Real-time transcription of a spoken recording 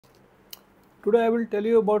Today I will tell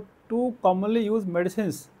you about two commonly used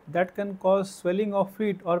medicines that can cause swelling of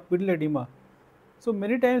feet or pedal edema. So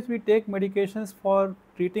many times we take medications for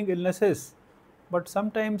treating illnesses, but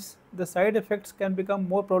sometimes the side effects can become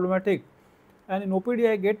more problematic. And in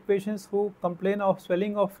OPD I get patients who complain of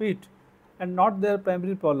swelling of feet and not their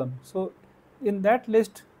primary problem. So in that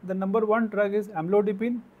list, the number one drug is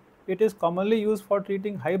amlodipine. It is commonly used for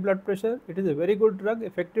treating high blood pressure. It is a very good drug,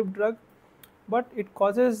 effective drug, but it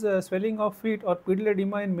causes swelling of feet or pedal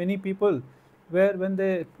edema in many people, where when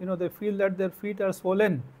they feel that their feet are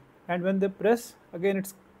swollen, and when they press again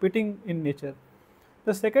it's pitting in nature.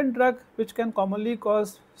 The second drug which can commonly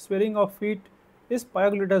cause swelling of feet is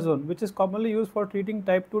pioglitazone, which is commonly used for treating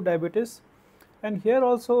type 2 diabetes. And here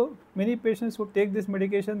also many patients who take this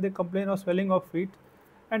medication, they complain of swelling of feet.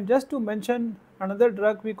 And just to mention another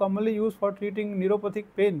drug we commonly use for treating neuropathic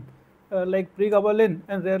pain, like pregabalin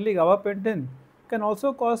and rarely gabapentin, can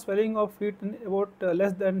also cause swelling of feet in about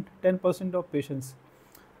less than 10% of patients.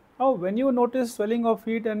 Now, when you notice swelling of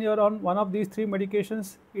feet and you are on one of these three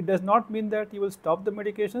medications, it does not mean that you will stop the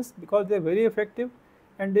medications, because they are very effective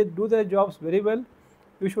and they do their jobs very well.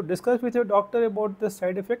 You should discuss with your doctor about the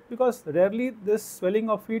side effect, because rarely this swelling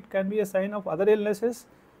of feet can be a sign of other illnesses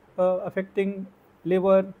affecting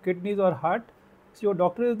liver, kidneys or heart. So your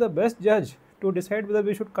doctor is the best judge to decide whether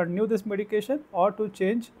we should continue this medication or to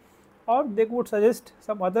change, or they would suggest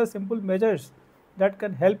some other simple measures that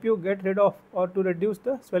can help you get rid of or to reduce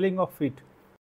the swelling of feet.